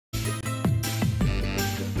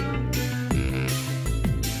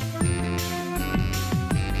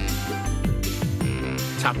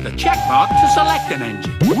Tap the check mark to select an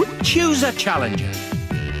engine. Choose a challenger.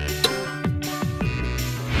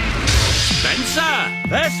 Spencer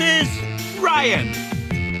versus Ryan.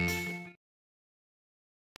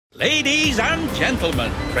 Ladies and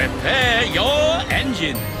gentlemen, prepare your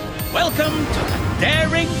engine. Welcome to the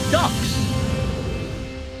Daring Docks.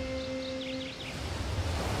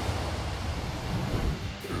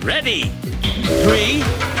 Ready? 3,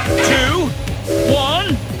 2,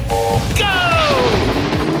 1, go!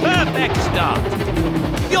 Perfect start.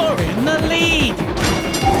 You're in the lead.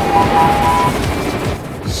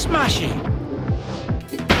 Smashing.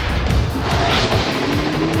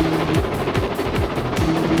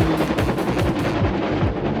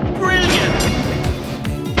 Brilliant.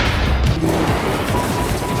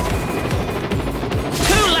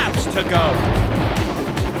 2 laps to go.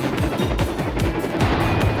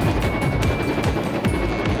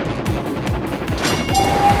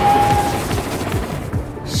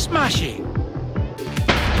 Smashing.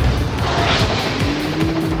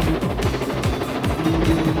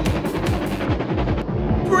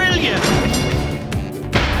 Brilliant.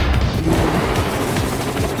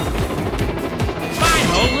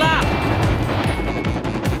 Final lap.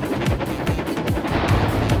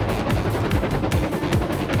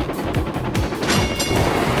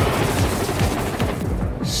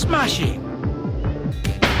 Smashing.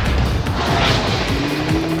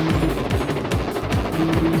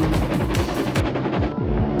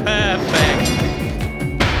 Perfect.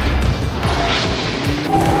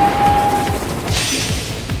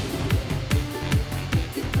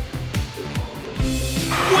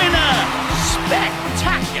 Winner!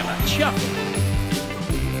 Spectacular chuffing.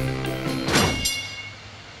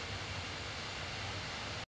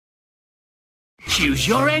 Choose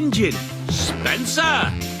your engine,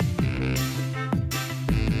 Spencer.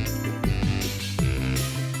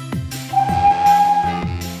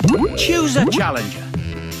 Choose a challenger.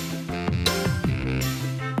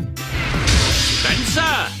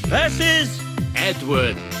 Spencer versus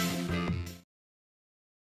Edward.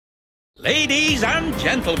 Ladies and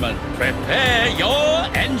gentlemen, prepare your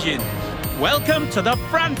engine. Welcome to the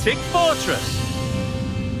Frantic Fortress.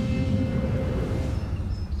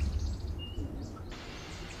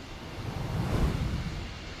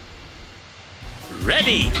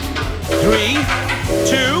 Ready? 3,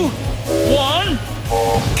 2, 1,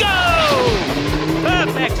 go!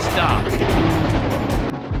 Perfect start.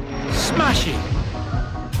 Smashing.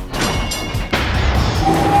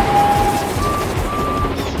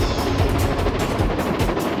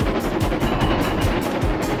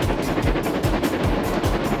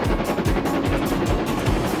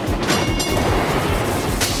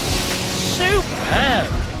 Superb.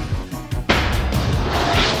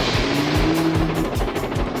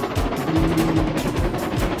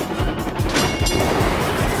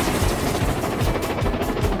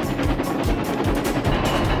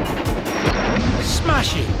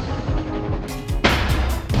 Smashing.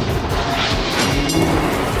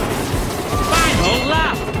 Final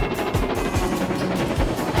lap.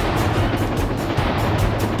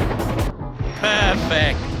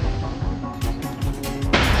 Perfect.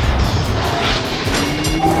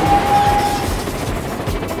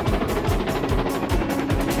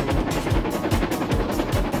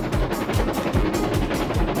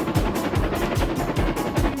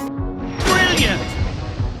 Brilliant.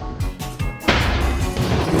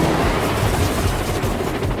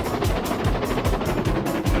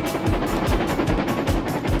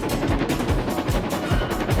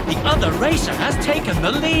 The other racer has taken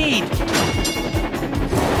the lead.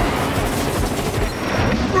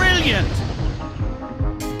 Brilliant.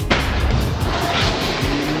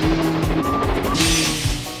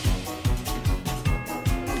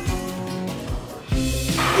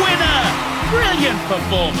 Winner! Brilliant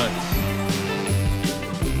performance.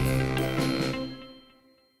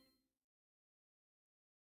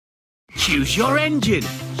 Choose your engine,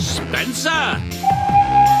 Spencer.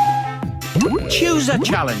 Choose a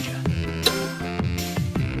challenger.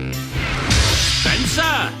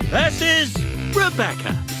 Spencer versus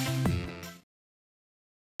Rebecca.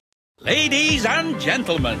 Ladies and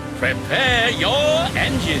gentlemen, prepare your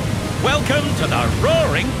engine. Welcome to the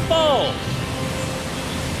Roaring Falls.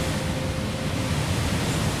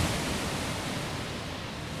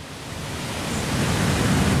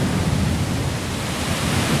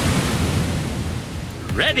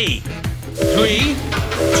 Ready? 3,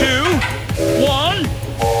 2, 1,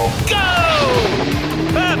 go!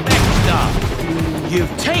 Perfect start.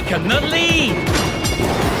 You've taken the lead.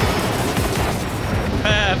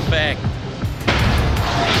 Perfect.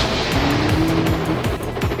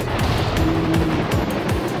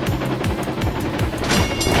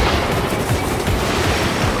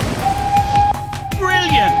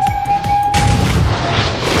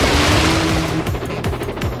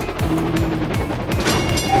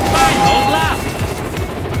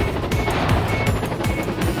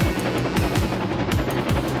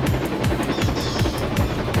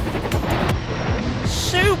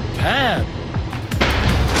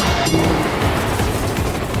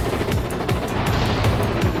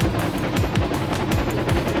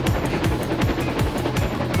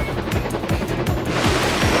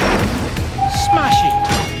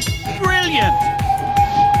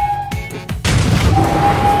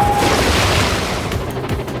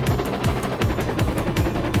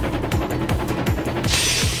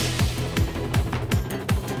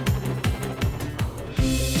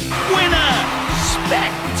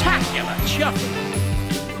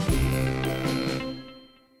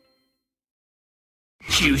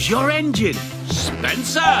 Choose your engine,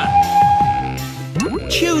 Spencer.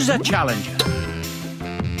 Choose a challenger.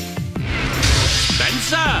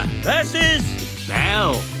 Spencer versus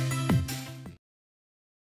Belle.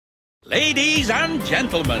 Ladies and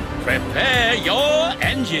gentlemen, prepare your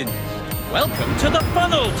engines. Welcome to the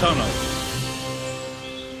funnel tunnel.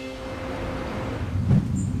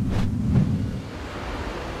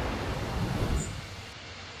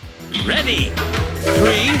 Ready?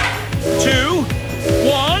 3, 2,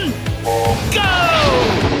 1, go!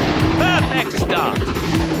 Perfect start.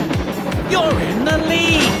 You're in the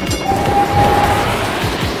lead.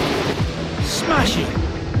 Smashing.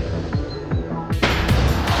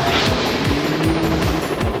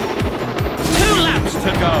 2 laps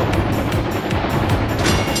to go.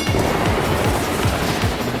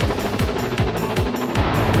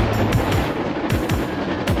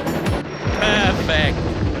 Perfect.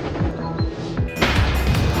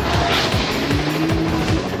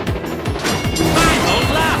 Final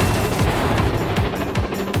lap.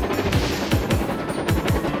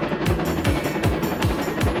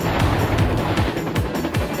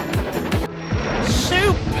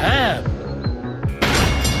 Superb.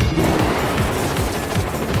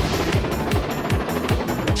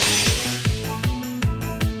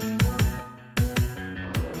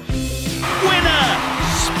 Winner!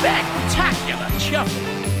 Spectacular shuffle.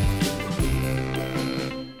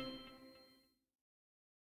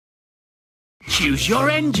 Choose your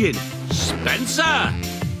engine, Spencer.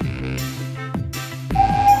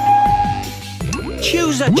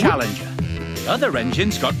 Choose a challenger. The other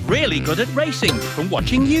engines got really good at racing from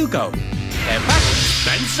watching you go. They're back.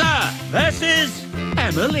 Spencer versus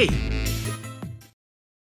Emily.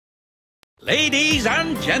 Ladies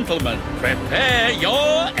and gentlemen, prepare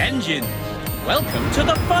your engines. Welcome to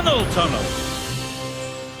the funnel tunnel.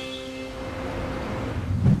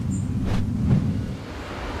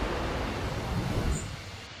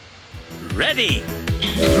 Ready?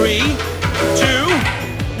 3, 2,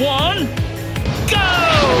 1, go!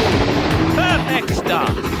 Perfect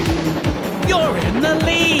start. You're in the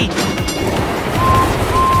lead.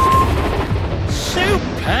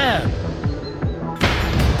 Superb.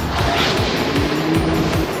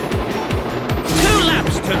 2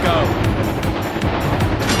 laps to go.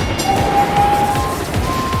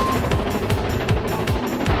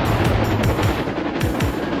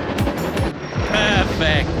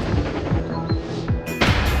 Perfect.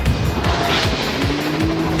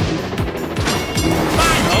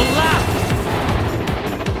 Final lap.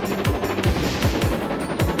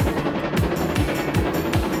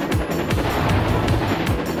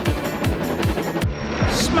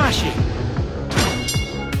 Smashing.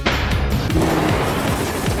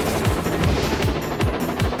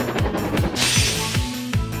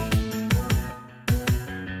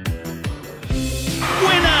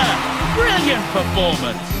 Winner! Brilliant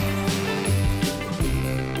performance.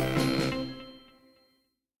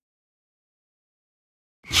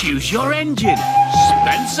 Choose your engine,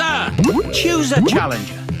 Spencer. Choose a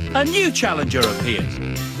challenger. A new challenger appears.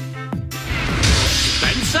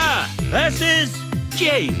 Spencer versus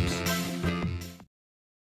James.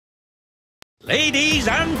 Ladies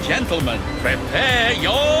and gentlemen, prepare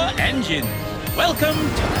your engines. Welcome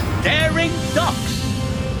to the Daring Docks.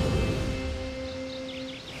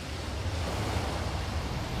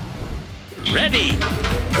 Ready?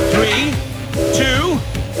 3, 2,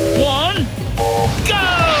 1, go!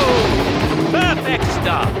 Perfect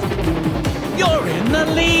start. You're in the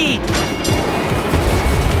lead.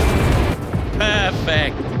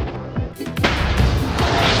 Perfect.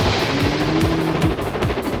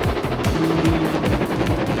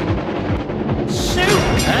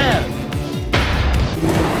 Superb.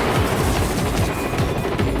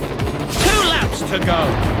 2 laps to go.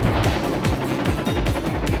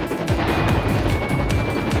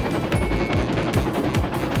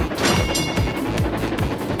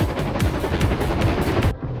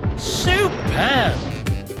 Superb!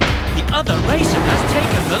 The other racer has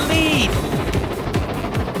taken the lead.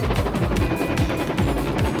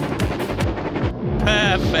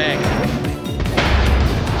 Perfect.